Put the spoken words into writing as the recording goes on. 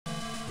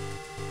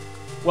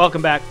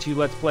Welcome back to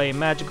Let's Play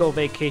Magical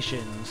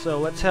Vacation. So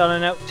let's head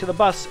on out to the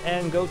bus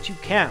and go to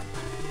camp.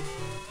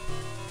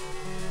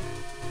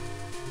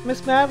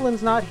 Miss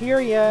Madeline's not here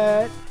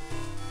yet.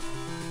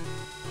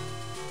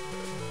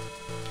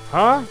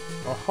 Huh?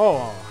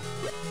 Oh-ho.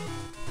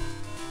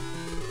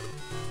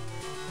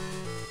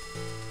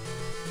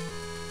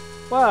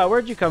 Wow,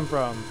 where'd you come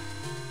from?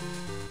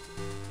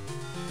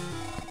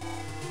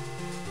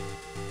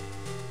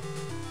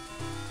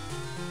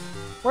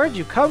 Where'd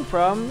you come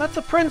from? That's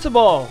a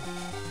principal!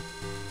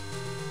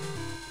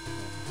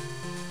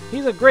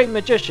 He's a great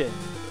magician.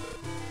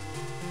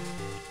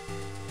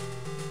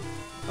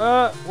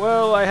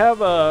 Well, I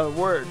have a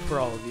word for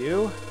all of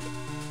you.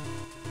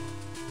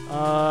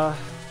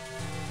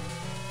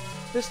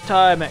 This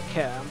time at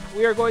camp,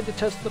 we are going to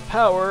test the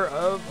power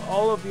of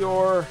all of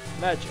your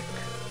magic.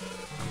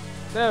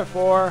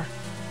 Therefore,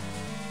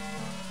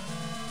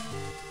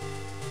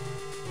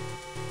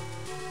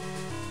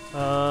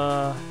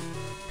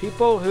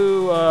 people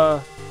who,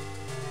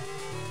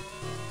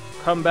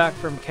 come back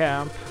from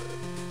camp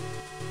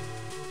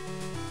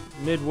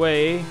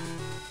midway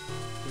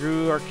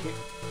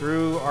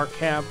through our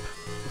camp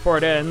before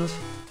it ends,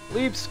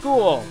 leave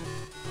school.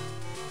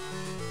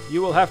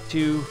 You will have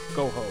to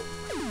go home.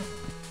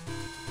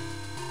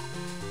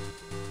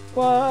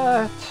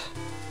 What?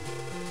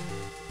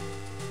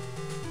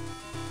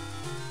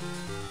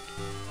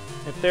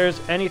 If there's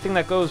anything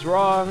that goes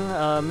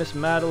wrong, Miss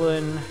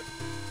Madeline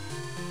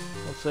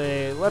will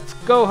say, "Let's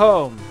go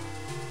home."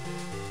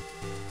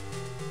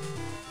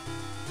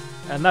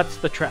 And that's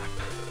the trap.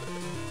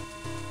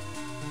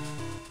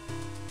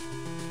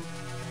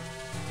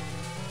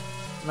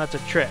 And that's a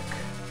trick.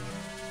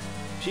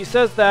 She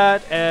says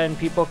that, and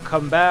people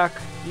come back.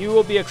 You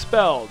will be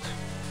expelled.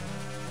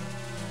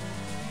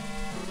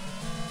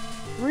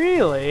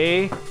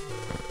 Really?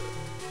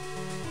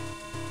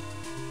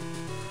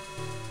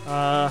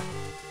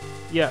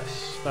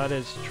 Yes, that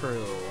is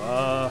true.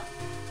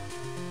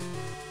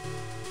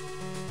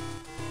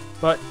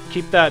 But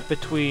keep that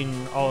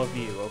between all of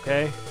you,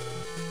 okay?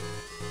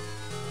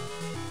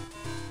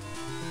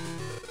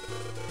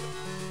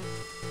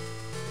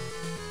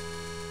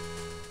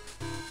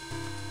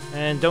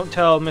 And don't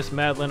tell Miss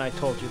Madeline I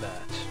told you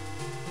that.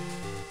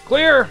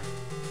 Clear!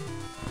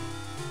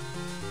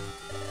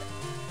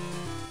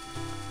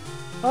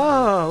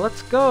 Oh,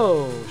 let's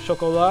go,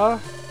 Chocolat.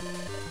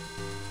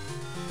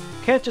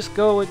 Can't just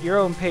go at your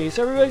own pace.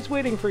 Everybody's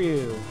waiting for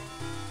you.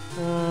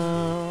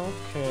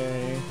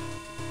 Okay.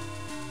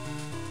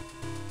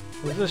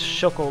 Who's this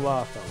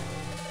Chocolat fellow?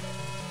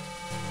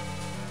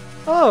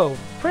 Oh,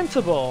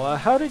 Principal.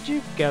 How did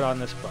you get on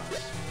this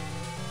bus?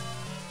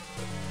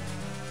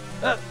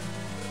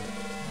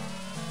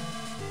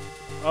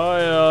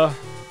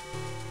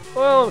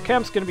 Well, the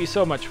camp's gonna be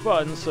so much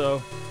fun,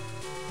 so...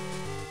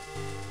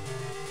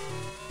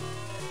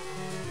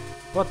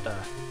 What the?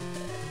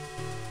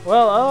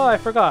 Well, oh, I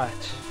forgot.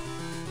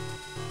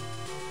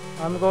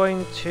 I'm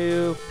going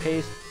to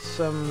paste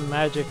some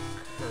magic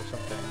or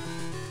something.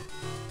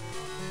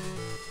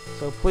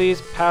 So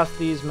please pass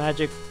these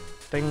magic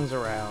things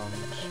around.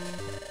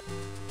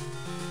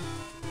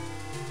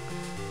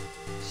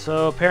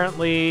 So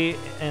apparently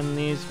in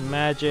these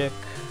magic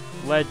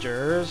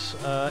ledgers,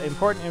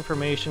 important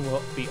information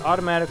will be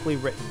automatically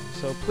written.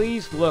 So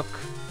please look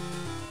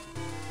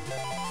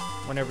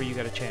whenever you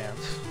get a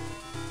chance.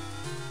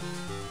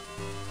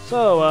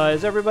 So,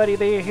 is everybody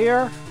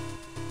here?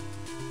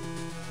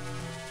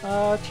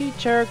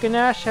 Teacher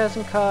Ganesh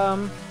hasn't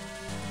come.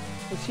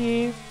 Is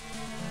he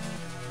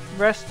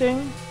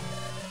resting?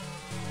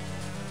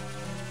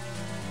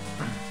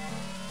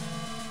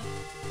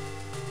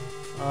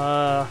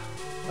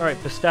 Alright,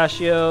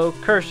 Pistachio,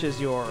 Kirsch is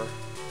your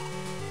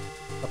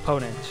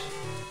opponent.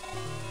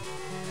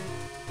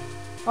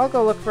 I'll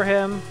go look for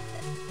him.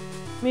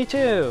 Me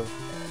too.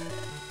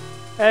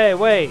 Hey,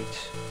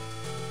 wait.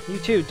 You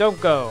two,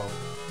 don't go.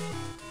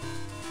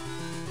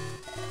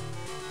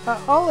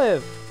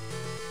 Olive!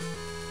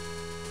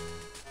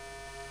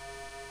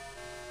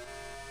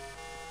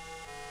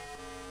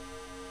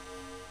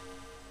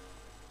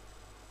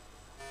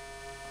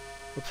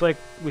 Looks like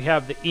we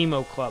have the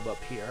emo club up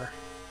here.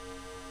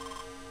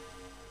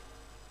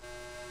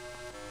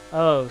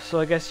 Oh,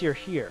 so I guess you're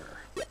here.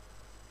 It's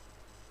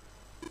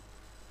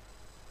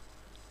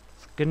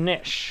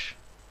Ganesh.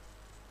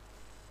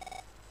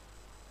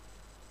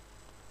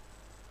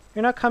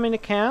 You're not coming to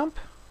camp?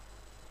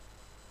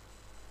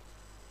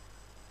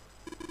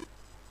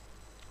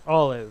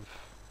 Olive.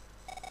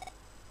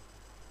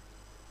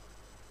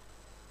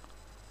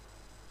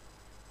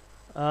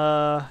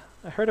 I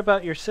heard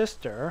about your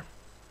sister.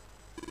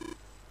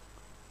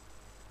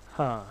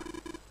 Huh.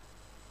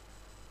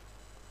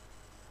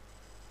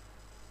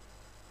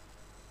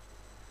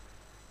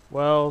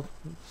 Well,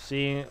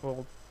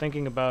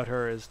 thinking about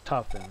her is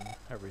tough and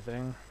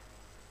everything.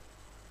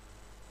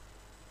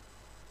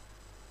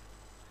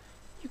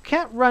 You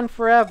can't run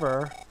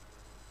forever.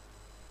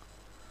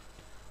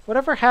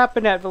 Whatever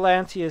happened at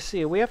Valencia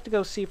Sea, we have to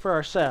go see for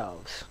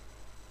ourselves.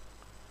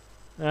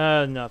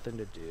 Nothing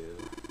to do.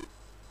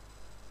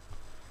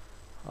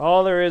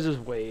 All there is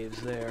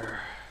waves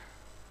there.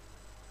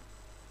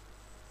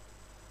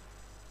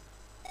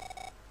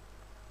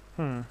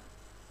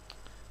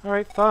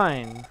 Alright,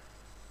 fine.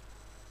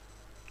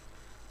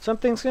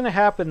 Something's gonna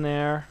happen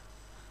there.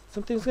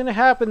 Something's gonna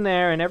happen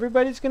there, and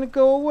everybody's gonna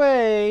go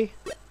away.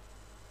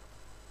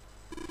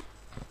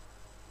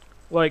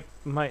 Like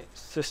my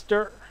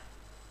sister.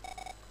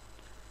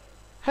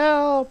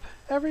 Help!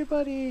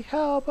 Everybody,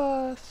 help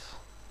us!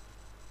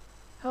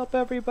 Help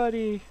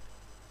everybody!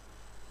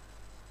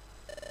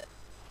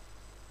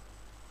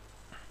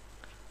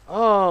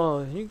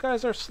 Oh, you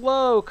guys are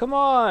slow. Come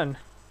on!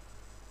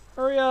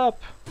 Hurry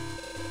up!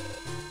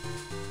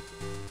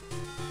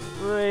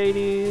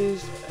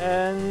 Ladies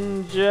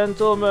and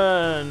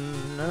gentlemen,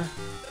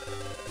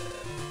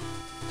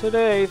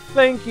 today,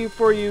 thank you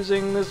for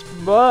using this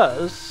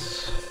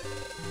bus.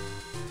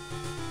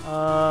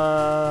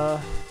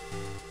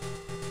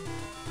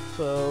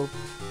 So,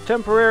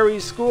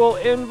 temporary school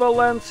in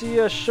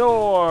Valencia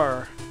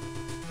Shore.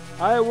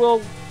 I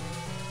will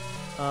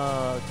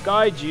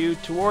guide you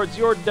towards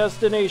your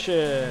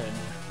destination.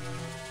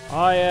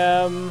 I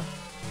am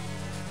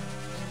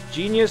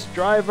genius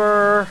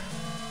driver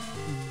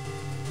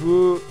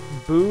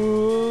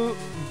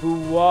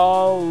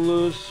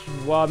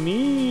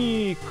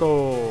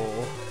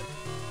Buwaluswamiko.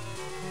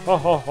 Ha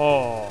ha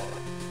ha.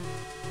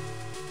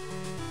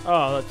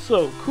 Oh, that's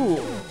so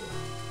cool.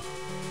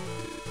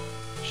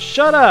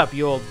 Shut up,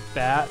 you old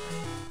bat.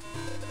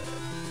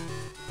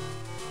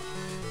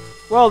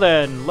 Well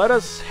then, let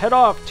us head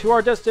off to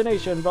our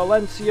destination,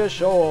 Valencia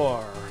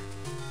Shore.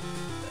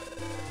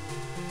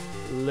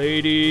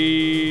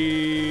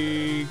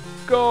 Lady,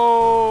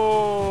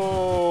 go!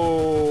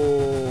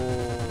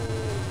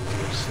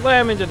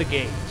 Slam into the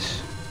gate.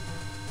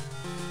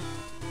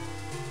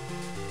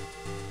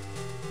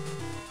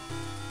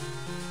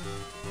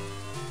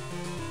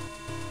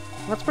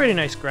 That's pretty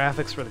nice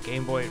graphics for the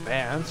Game Boy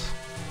Advance.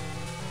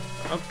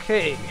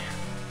 Okay.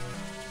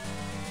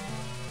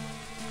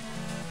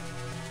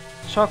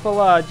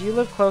 Chocolat, do you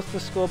live close to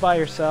school by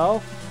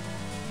yourself?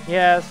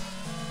 Yes.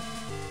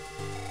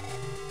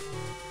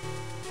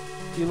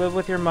 Do you live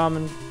with your mom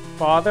and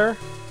father?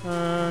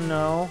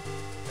 No.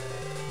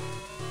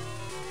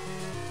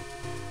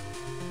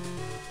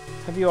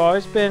 Have you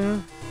always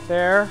been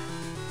there?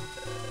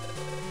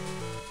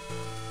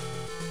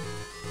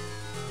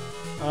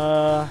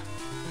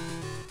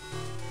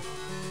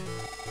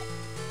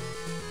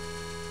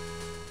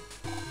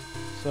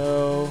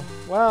 So,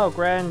 wow,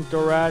 Grand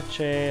Dorace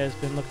has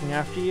been looking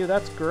after you.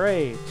 That's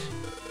great.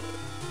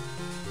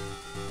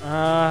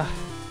 I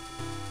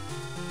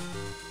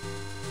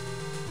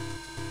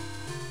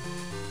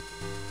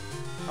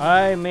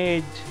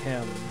made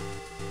him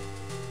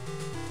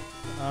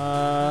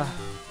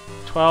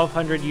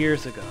 1,200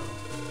 years ago.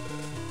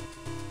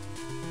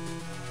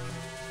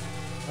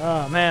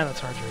 Oh man, that's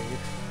hard to read.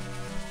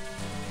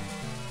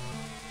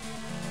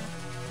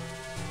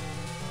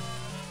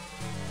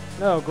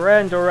 No,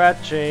 Grand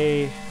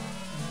Dorace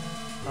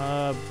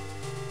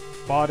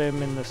bought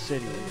him in the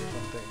city or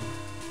something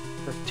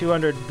for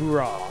 200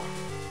 burra.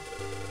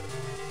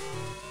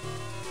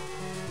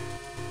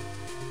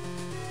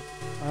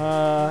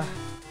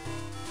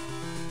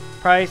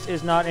 Price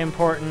is not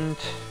important.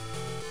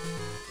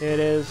 It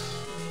is...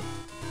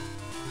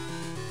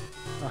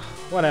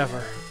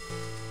 whatever.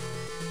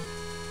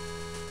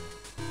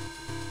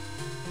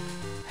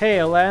 Hey,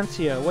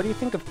 Alancia, what do you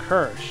think of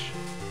Kirsch?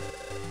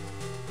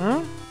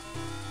 Hmm?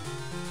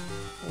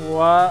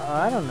 What?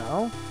 I don't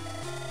know.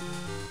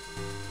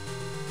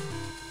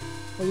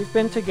 Well, you've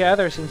been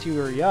together since you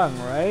were young,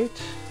 right?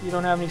 You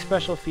don't have any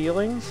special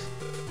feelings?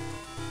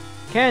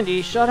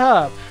 Candy, shut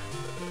up!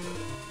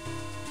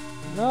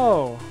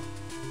 No.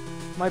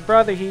 My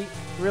brother, he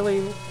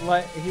really,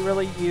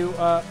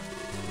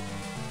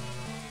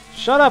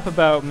 shut up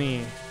about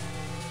me!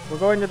 We're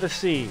going to the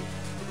sea.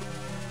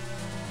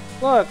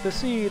 Look, the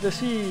sea, the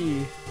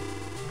sea!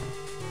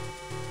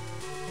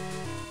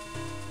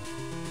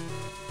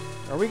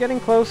 Are we getting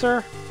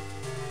closer?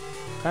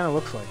 Kinda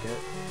looks like it.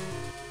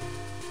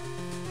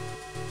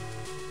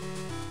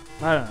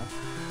 I don't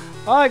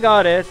know. I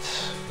got it!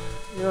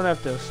 You don't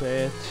have to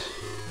say it.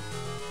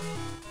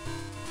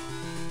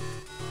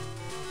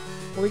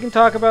 We can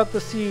talk about the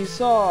sea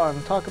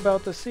song, talk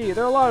about the sea.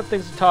 There are a lot of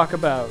things to talk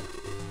about.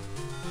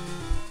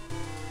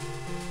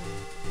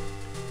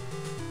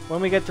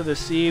 When we get to the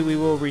sea, we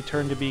will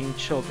return to being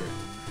children.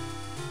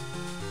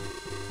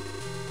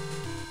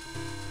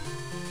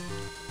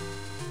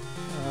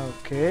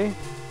 Okay.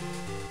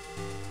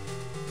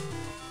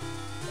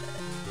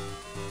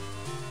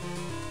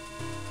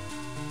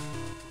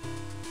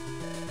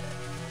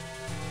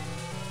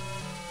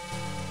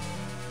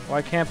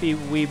 Why can't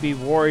we be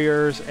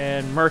warriors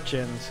and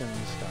merchants and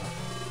stuff?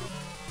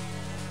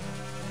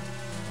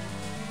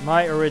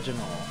 My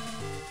original.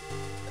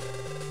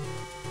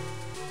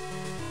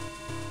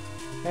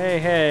 Hey,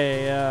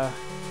 hey,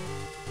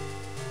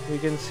 we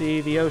can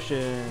see the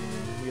ocean,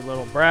 you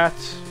little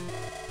brats.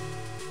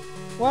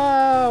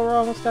 Wow, we're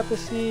almost at the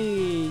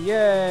sea!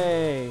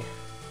 Yay!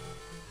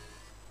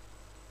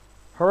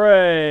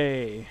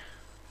 Hooray!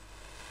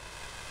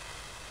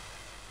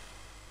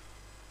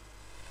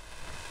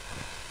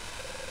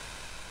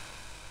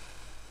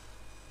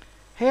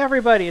 Hey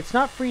everybody, it's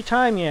not free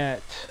time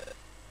yet.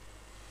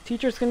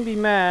 Teacher's gonna be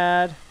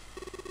mad.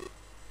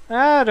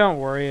 Ah, don't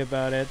worry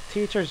about it.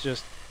 Teacher's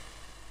just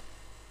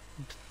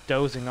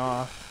dozing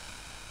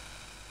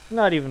off.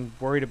 Not even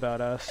worried about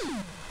us.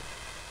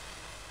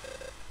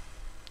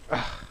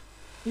 Ugh,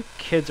 you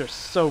kids are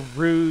so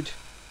rude.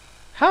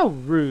 How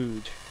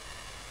rude.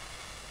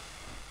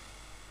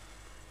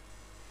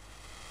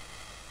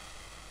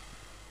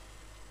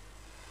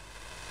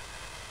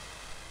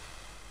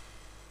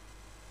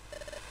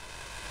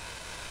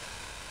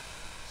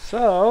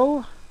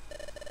 So,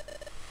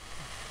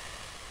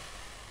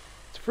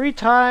 it's free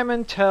time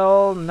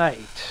until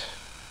night.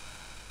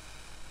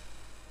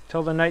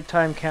 Till the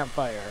nighttime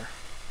campfire.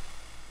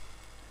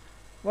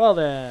 Well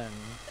then,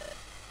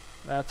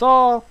 that's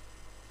all.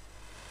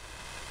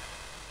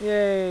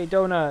 Yay,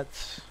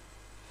 donuts.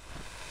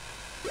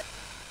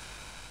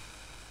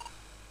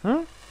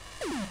 Hmm?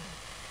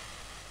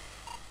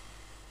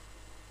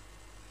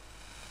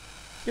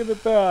 Give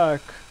it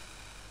back.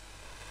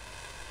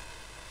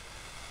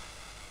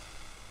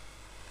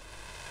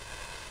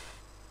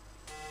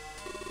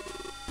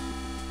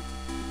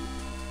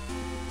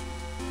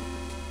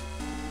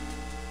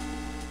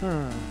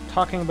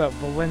 Talking about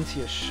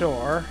Valencia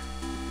Shore.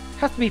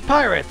 Has to be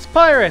pirates!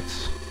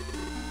 Pirates!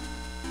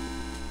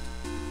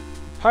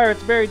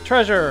 Pirates buried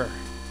treasure!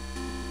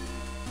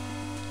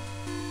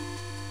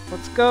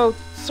 Let's go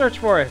search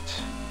for it!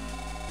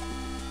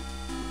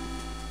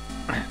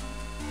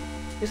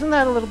 Isn't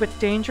that a little bit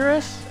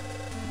dangerous?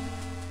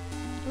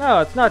 No,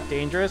 it's not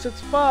dangerous,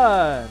 it's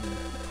fun!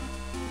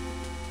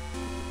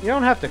 You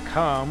don't have to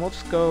come, we'll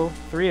just go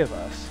 3 of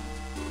us.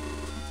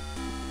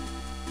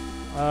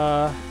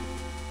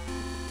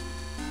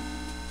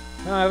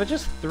 No, if it's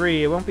just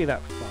 3, it won't be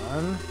that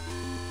fun.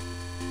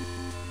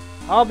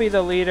 I'll be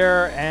the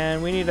leader,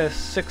 and we need a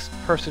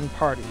 6-person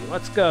party.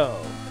 Let's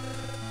go.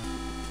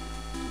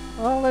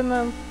 Well,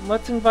 then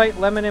let's invite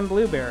Lemon and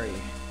Blueberry.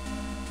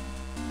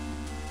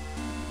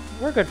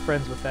 We're good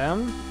friends with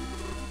them.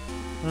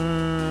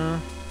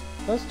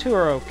 Those 2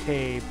 are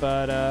okay,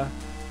 but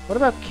what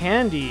about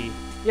Candy?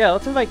 Yeah,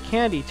 let's invite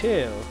Candy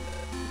too.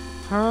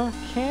 Huh?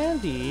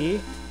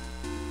 Candy?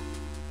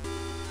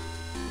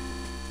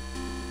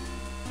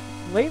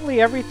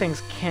 Lately everything's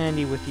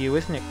candy with you,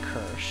 isn't it,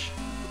 Kirsch?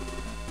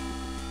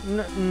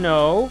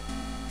 No.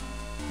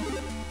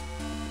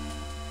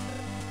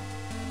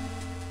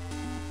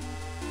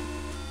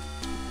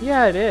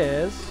 Yeah, it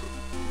is.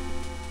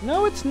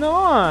 No, it's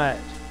not.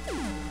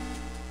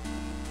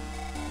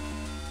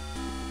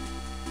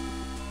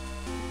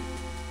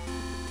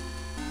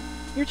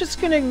 You're just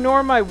gonna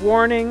ignore my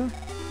warning?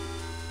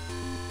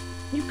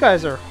 You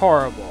guys are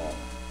horrible.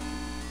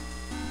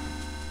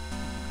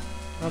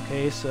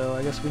 Okay, so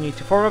I guess we need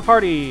to form a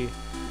party.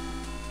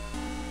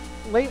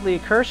 Lately,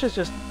 Kirsch is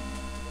just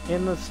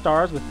in the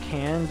stars with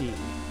Candy.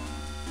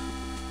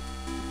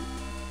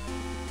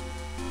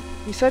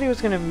 He said he was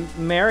gonna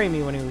marry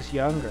me when he was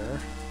younger.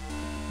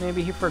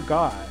 Maybe he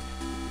forgot.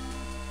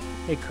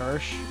 Hey,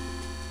 Kirsch.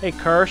 Hey,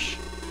 Kirsch.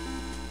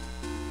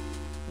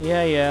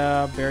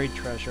 Yeah, buried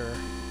treasure.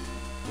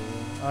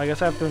 Cool. I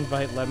guess I have to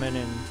invite Lemon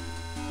and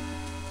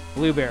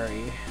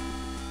Blueberry.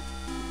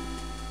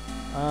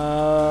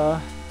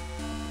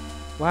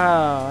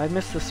 Wow, I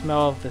miss the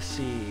smell of the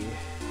sea.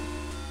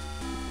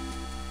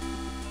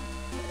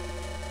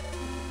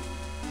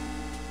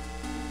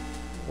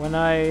 When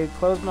I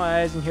close my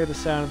eyes and hear the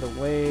sound of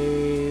the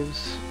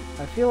waves,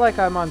 I feel like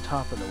I'm on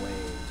top of the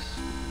waves.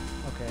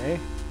 Okay.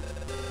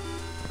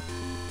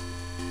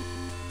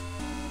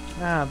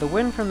 Ah, the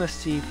wind from the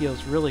sea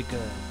feels really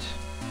good.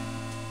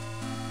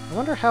 I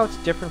wonder how it's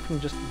different from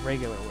just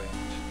regular wind.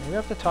 Maybe I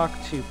have to talk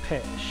to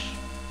Pish.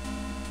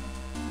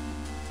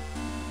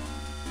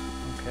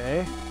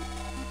 Okay.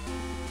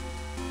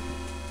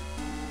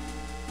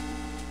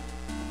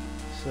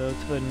 So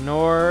to the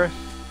north,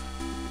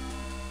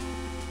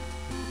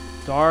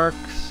 dark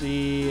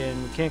sea,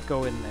 and we can't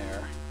go in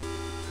there.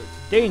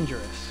 It's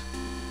dangerous.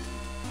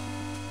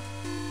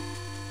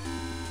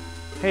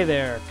 Hey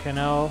there,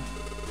 Canal.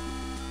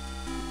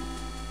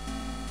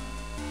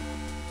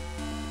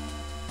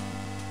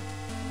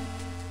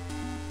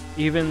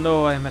 Even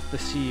though I'm at the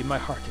sea, my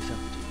heart is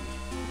empty.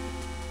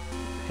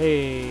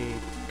 Hey,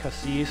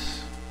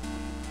 Cassis.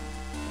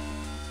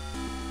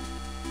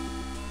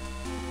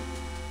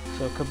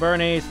 So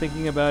Cabernet is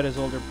thinking about his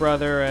older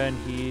brother, and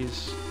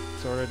he's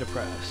sort of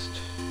depressed.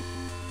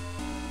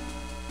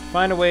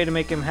 Find a way to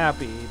make him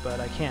happy, but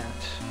I can't.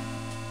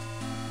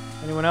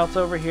 Anyone else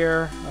over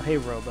here? Oh, hey,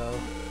 Robo.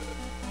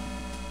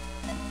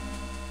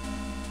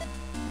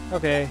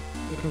 Okay,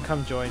 you can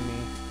come join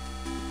me.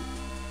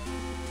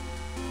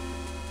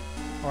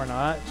 Or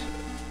not.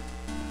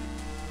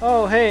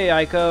 Oh, hey,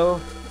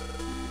 Aiko.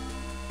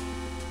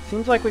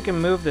 Seems like we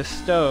can move this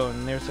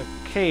stone. There's a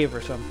cave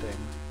or something.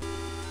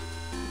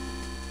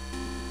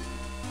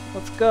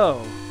 Let's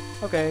go.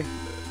 Okay.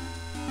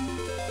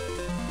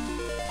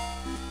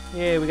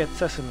 Yay, we got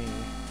sesame.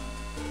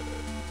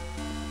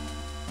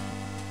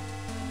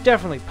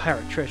 Definitely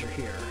pirate treasure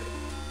here.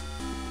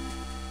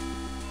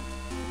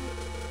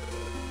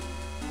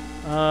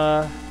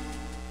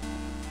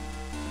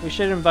 We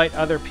should invite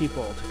other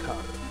people to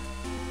come.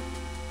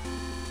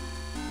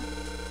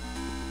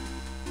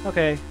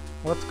 Okay,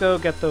 let's go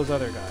get those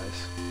other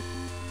guys.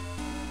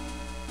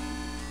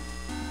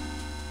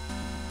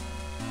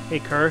 Hey,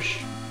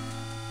 Kirsch.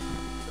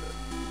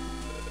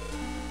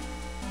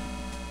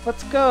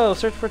 Let's go!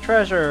 Search for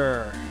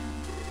treasure!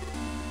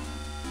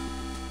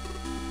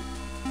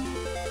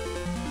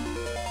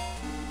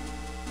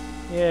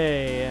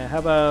 Yay, how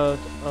about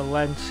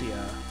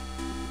Valencia?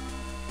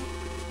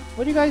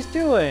 What are you guys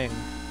doing?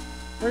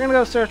 We're gonna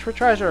go search for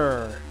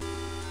treasure!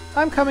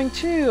 I'm coming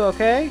too,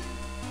 okay?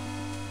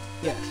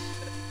 Yes.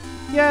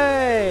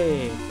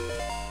 Yay!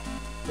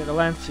 Get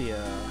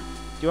Valencia.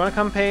 Do you wanna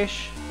come,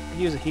 Paige? I could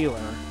use a healer.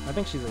 I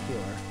think she's a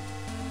healer.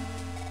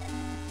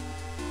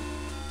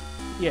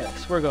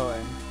 Yes, we're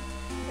going.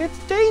 It's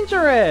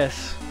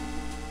dangerous!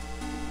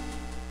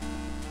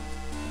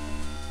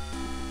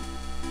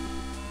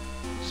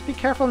 Just be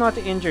careful not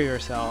to injure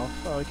yourself.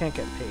 Oh, we can't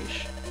get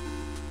Paige.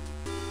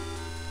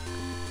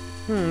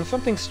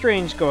 Something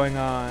strange going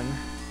on.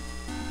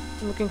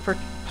 I'm looking for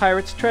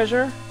pirate's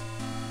treasure?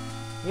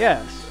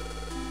 Yes.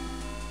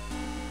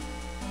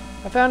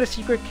 I found a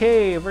secret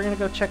cave. We're gonna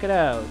go check it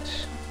out.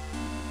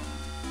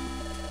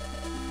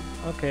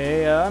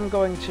 Okay, I'm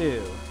going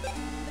too.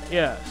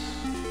 Yes.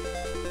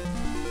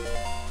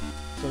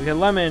 So we got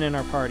lemon in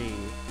our party.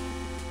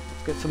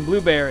 Let's get some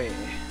blueberry.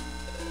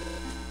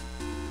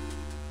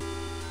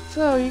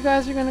 So, you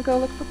guys are gonna go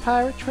look for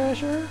pirate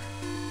treasure?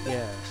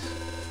 Yes.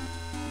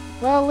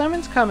 Well,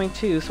 Lemon's coming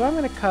too, so I'm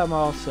gonna come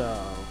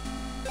also.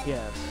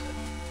 Yes.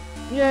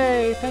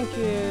 Yay, thank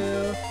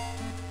you!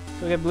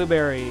 So we get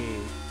blueberry.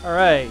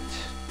 Alright.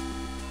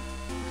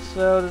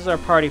 So this is our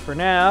party for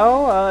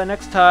now.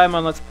 Next time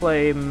on Let's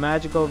Play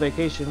Magical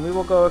Vacation, we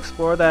will go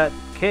explore that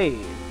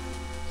cave.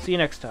 See you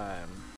next time.